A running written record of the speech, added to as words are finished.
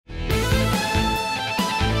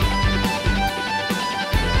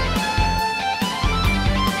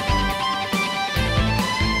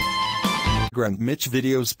Grand Mitch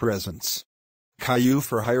Videos presents Caillou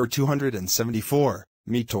for Hire 274,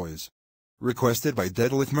 myToys. Requested by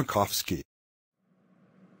Deadlift Makovsky.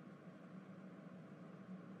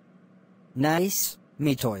 Nice,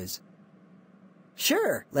 myToys.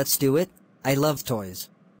 Sure, let's do it. I love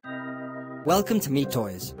toys. Welcome to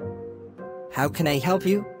myToys. How can I help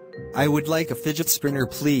you? I would like a fidget spinner,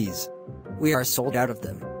 please. We are sold out of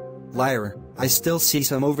them. Liar, I still see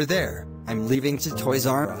some over there. I'm leaving to Toys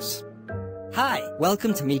R Us. Hi,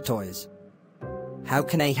 welcome to myToys. How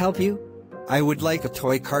can I help you? I would like a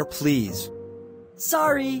toy car, please.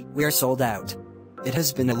 Sorry, we're sold out. It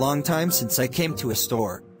has been a long time since I came to a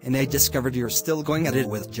store, and I discovered you're still going at it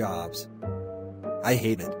with jobs. I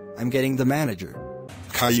hate it. I'm getting the manager.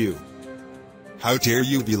 Caillou. How dare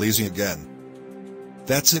you be lazy again?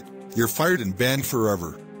 That's it, you're fired and banned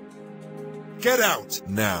forever. Get out,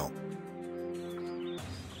 now.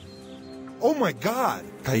 Oh my god!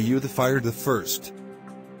 Caillou fired the first.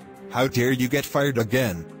 How dare you get fired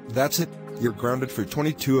again? That's it, you're grounded for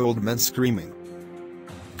 22 old men screaming.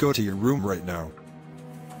 Go to your room right now.